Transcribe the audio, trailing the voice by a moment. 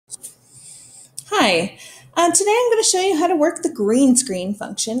Hi, today I'm going to show you how to work the green screen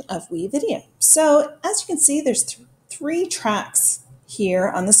function of WeVideo. So as you can see, there's three tracks here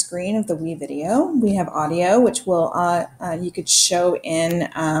on the screen of the WeVideo. We have audio, which will you could show in,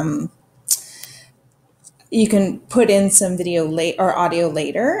 you can put in some video late or audio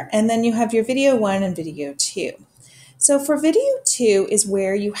later, and then you have your video 1 and video 2. So for video 2 is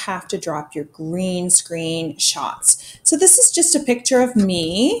where you have to drop your green screen shots. So this is just a picture of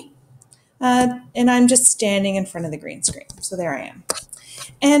me. And I'm just standing in front of the green screen. So there I am.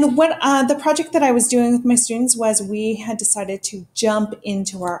 And what the project that I was doing with my students was we had decided to jump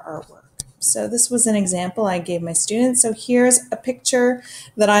into our artwork. So this was an example I gave my students. So here's a picture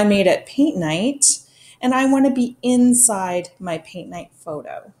that I made at paint night, and I want to be inside my paint night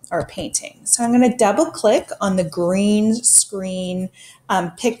photo or painting. So I'm going to double click on the green screen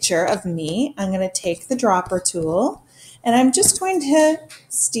picture of me. I'm going to take the dropper tool, and I'm just going to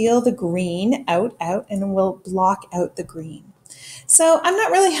steal the green out, and we'll block out the green. So I'm not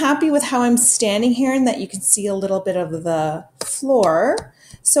really happy with how I'm standing here and that you can see a little bit of the floor.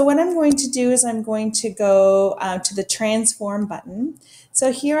 So what I'm going to do is I'm going to go to the transform button.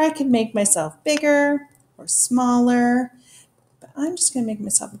 So here I can make myself bigger or smaller, but I'm just going to make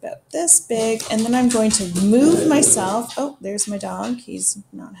myself about this big, and then I'm going to move myself. Oh, there's my dog. He's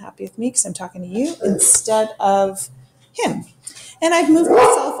not happy with me because I'm talking to you instead of him. And I've moved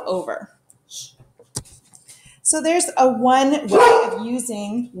myself over. So there's one way of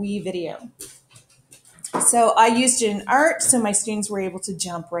using WeVideo. So I used it in art, so my students were able to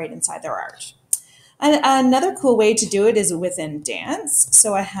jump right inside their art. And another cool way to do it is within dance.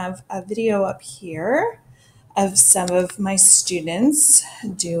 So I have a video up here of some of my students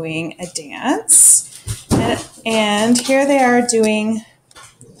doing a dance. And here they are doing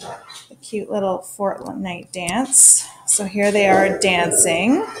a cute little Fortnite dance. So here they are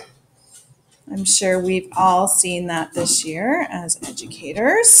dancing. I'm sure we've all seen that this year as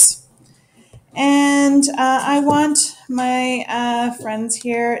educators. And I want my friends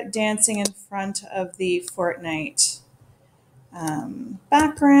here dancing in front of the Fortnite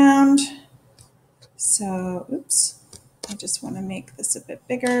background. So, oops, I just want to make this a bit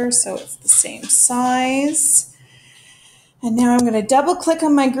bigger so it's the same size. And now I'm going to double click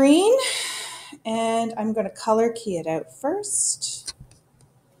on my green, and I'm going to color key it out first.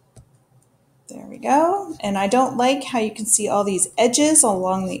 There we go. And I don't like how you can see all these edges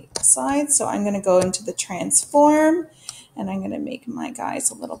along the side, so I'm going to go into the transform, and I'm going to make my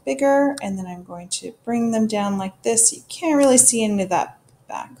guys a little bigger, and then I'm going to bring them down like this. You can't really see into that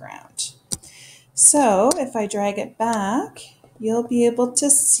background. So if I drag it back, you'll be able to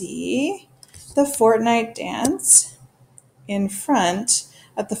see the Fortnite dance in front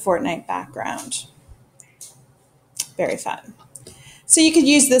of the Fortnite background. Very fun. So you could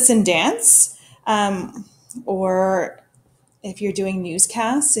use this in dance, or if you're doing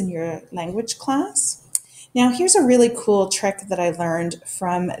newscasts in your language class. Now here's a really cool trick that I learned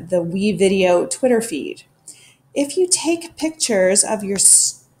from the WeVideo Twitter feed. If you take pictures of your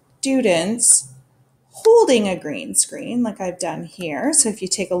students holding a green screen like I've done here. So if you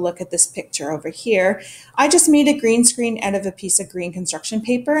take a look at this picture over here, I just made a green screen out of a piece of green construction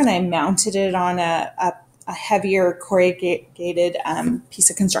paper, and I mounted it on a heavier corrugated piece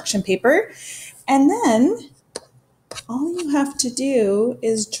of construction paper. And then all you have to do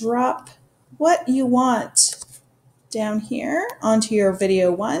is drop what you want down here onto your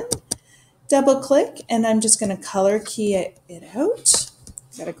video 1, double click, and I'm just going to color key it out.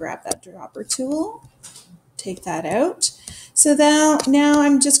 Got to grab that dropper tool, take that out. So now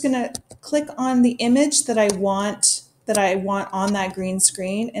I'm just going to click on the image that I want on that green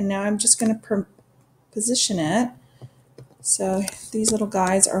screen, and now I'm just going to position it. So these little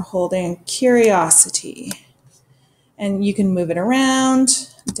guys are holding curiosity, and you can move it around.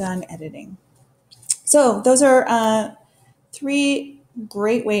 Done editing. So those are 3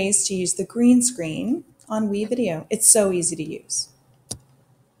 great ways to use the green screen on WeVideo. It's so easy to use.